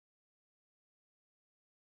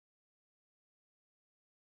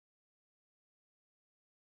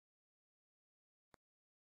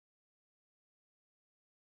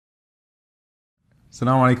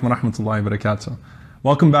Assalamu alaikum wa rahmatullahi wa barakatuh.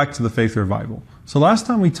 Welcome back to the Faith Revival. So last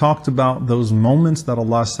time we talked about those moments that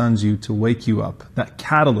Allah sends you to wake you up, that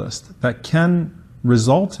catalyst that can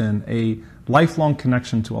result in a lifelong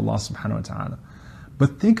connection to Allah subhanahu wa ta'ala.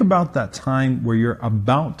 But think about that time where you're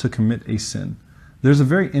about to commit a sin. There's a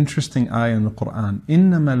very interesting ayah in the Quran.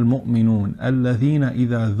 إِنَّمَا الْمُؤْمِنُونَ الَّذِينَ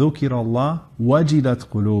إِذَا ذُكِرَ اللَّهُ وَجِلَتْ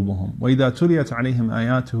قُلُوبُهُمْ وَإِذَا تُلِيَتْ عَلَيْهِمْ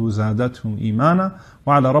آيَاتُهُ زَادَتْهُمْ إِيمَانًا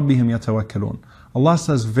وَعَلَى رَبِّهِمْ يَتَوَكَّلُونَ. Allah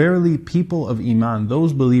says, verily people of Iman,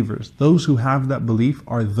 those believers, those who have that belief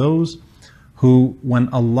are those who, when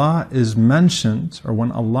Allah is mentioned or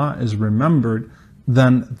when Allah is remembered,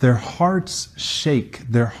 then their hearts shake,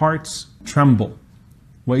 their hearts tremble.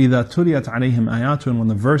 وَإِذَا تُلِيَتْ عَلَيْهِمْ آيَاتُهُ, and when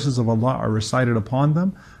the verses of Allah are recited upon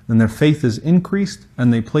them, then their faith is increased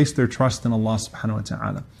and they place their trust in Allah subhanahu wa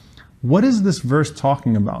ta'ala. What is this verse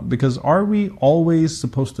talking about? Because are we always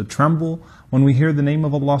supposed to tremble when we hear the name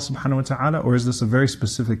of Allah subhanahu wa ta'ala, or is this a very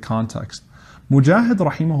specific context? Mujahid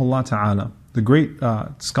rahimahullah ta'ala, the great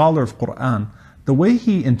scholar of Quran, the way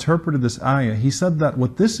he interpreted this ayah, he said that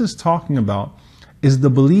what this is talking about is the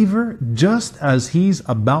believer just as he's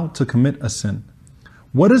about to commit a sin.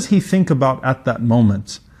 What does he think about at that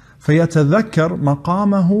moment? فَيَتَذَكَّرْ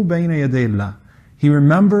مَقَامَهُ بَيْنَ يَدَيْ اللَّهِ. He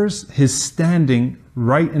remembers his standing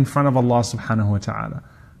right in front of Allah subhanahu wa ta'ala.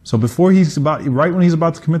 So right when he's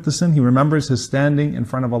about to commit the sin, he remembers his standing in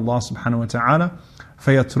front of Allah subhanahu wa ta'ala.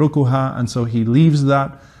 فَيَتْرُكُهَا, and so he leaves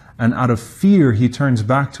that, and out of fear he turns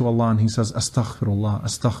back to Allah and he says, Astaghfirullah,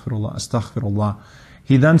 Astaghfirullah, Astaghfirullah.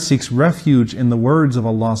 He then seeks refuge in the words of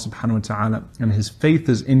Allah subhanahu wa ta'ala, and his faith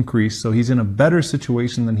is increased, so he's in a better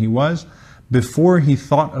situation than he was before he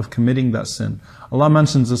thought of committing that sin. Allah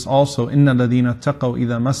mentions this also, إِنَّ الَّذِينَ اتَّقَوْا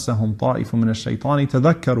إِذَا مَسَّهُمْ طَائِفٌ مِّنَ الشَّيْطَانِ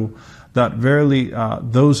تَذَكَّرُوا, that verily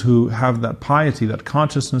those who have that piety, that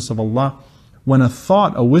consciousness of Allah, when a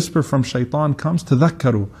thought, a whisper from shaitan comes,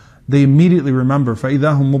 تَذَكَّرُوا, they immediately remember,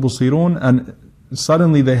 فَإِذَا هُمْ مُبْصِرُونَ, and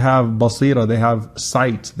suddenly they have basira, they have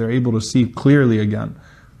sight, they're able to see clearly again.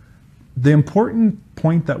 The important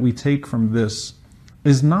point that we take from this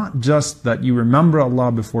is not just that you remember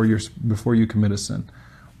Allah before you commit a sin.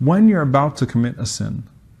 When you're about to commit a sin,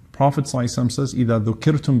 Prophet ﷺ says, إِذَا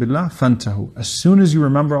ذُكِرْتُمْ بِاللَّهِ فَانْتَهُوا. As soon as you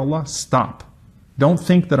remember Allah, stop. Don't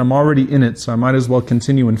think that I'm already in it, so I might as well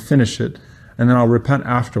continue and finish it, and then I'll repent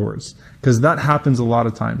afterwards. Because that happens a lot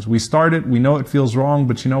of times. We start it, we know it feels wrong,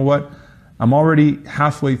 but you know what? I'm already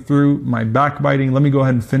halfway through my backbiting, let me go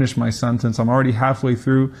ahead and finish my sentence. I'm already halfway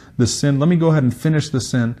through the sin, let me go ahead and finish the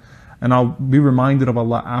sin, and I'll be reminded of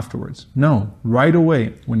Allah afterwards. No, right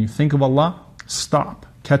away, when you think of Allah, stop,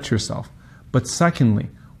 catch yourself. But secondly,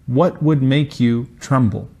 what would make you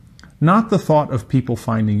tremble? Not the thought of people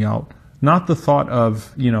finding out, not the thought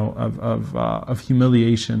of, of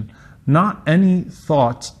humiliation, not any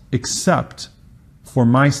thought except for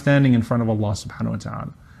my standing in front of Allah subhanahu wa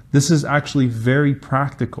ta'ala. This is actually very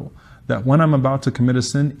practical, that when I'm about to commit a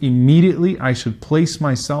sin, immediately I should place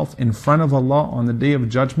myself in front of Allah on the Day of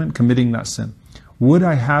Judgment committing that sin. Would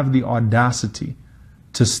I have the audacity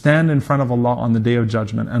to stand in front of Allah on the Day of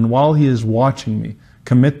Judgment and while He is watching me,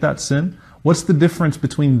 commit that sin? What's the difference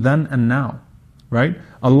between then and now? Right?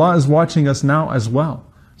 Allah is watching us now as well.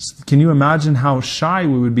 Can you imagine how shy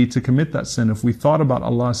we would be to commit that sin if we thought about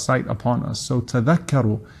Allah's sight upon us? So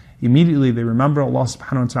tadhakkaru, immediately they remember Allah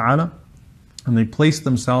subhanahu wa ta'ala and they place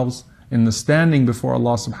themselves in the standing before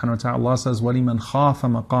Allah subhanahu wa ta'ala. Allah says, وَلِمَنْ خَافَ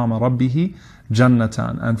مَقَامَ رَبِّهِ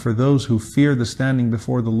جَنَّتَانِ. And for those who fear the standing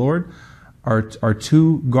before the Lord are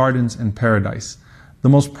two gardens in paradise. The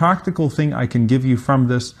most practical thing I can give you from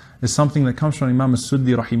this is something that comes from Imam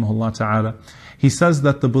as-Suddi rahimahullah ta'ala. He says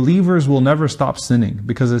that the believers will never stop sinning,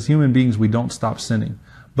 because as human beings we don't stop sinning,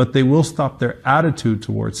 but they will stop their attitude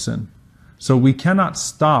towards sin. So we cannot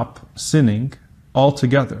stop sinning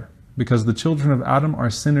altogether, because the children of Adam are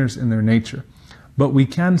sinners in their nature. But we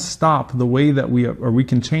can stop the way that we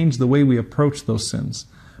can change the way we approach those sins.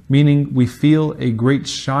 Meaning we feel a great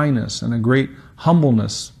shyness and a great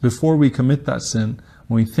humbleness before we commit that sin.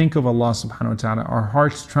 When we think of Allah subhanahu wa ta'ala, our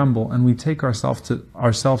hearts tremble and we take ourselves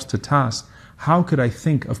to task. How could I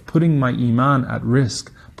think of putting my iman at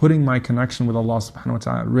risk, putting my connection with Allah subhanahu wa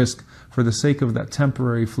ta'ala at risk for the sake of that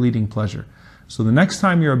temporary fleeting pleasure? So the next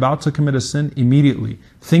time you're about to commit a sin, immediately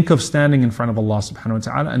think of standing in front of Allah subhanahu wa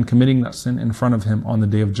ta'ala and committing that sin in front of Him on the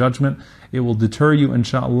Day of Judgment. It will deter you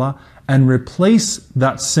inshaAllah, and replace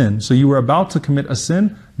that sin. So you were about to commit a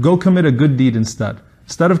sin, go commit a good deed instead.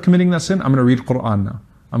 Instead of committing that sin, I'm going to read Quran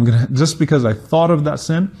now. Just because I thought of that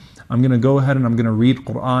sin, I'm going to go ahead and I'm going to read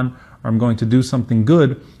Quran, or I'm going to do something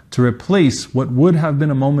good to replace what would have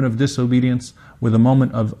been a moment of disobedience with a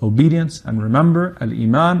moment of obedience. And remember,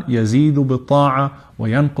 al-iman yazidu bil-ta'a wa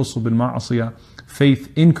yanqusu bil-ma'asiyah.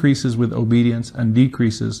 Faith increases with obedience and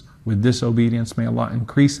decreases with disobedience. May Allah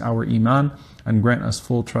increase our iman and grant us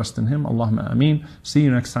full trust in Him. Allahumma ameen. See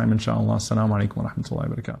you next time, inshaAllah. Assalamu alaikum wa rahmatullahi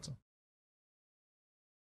wa barakatuh.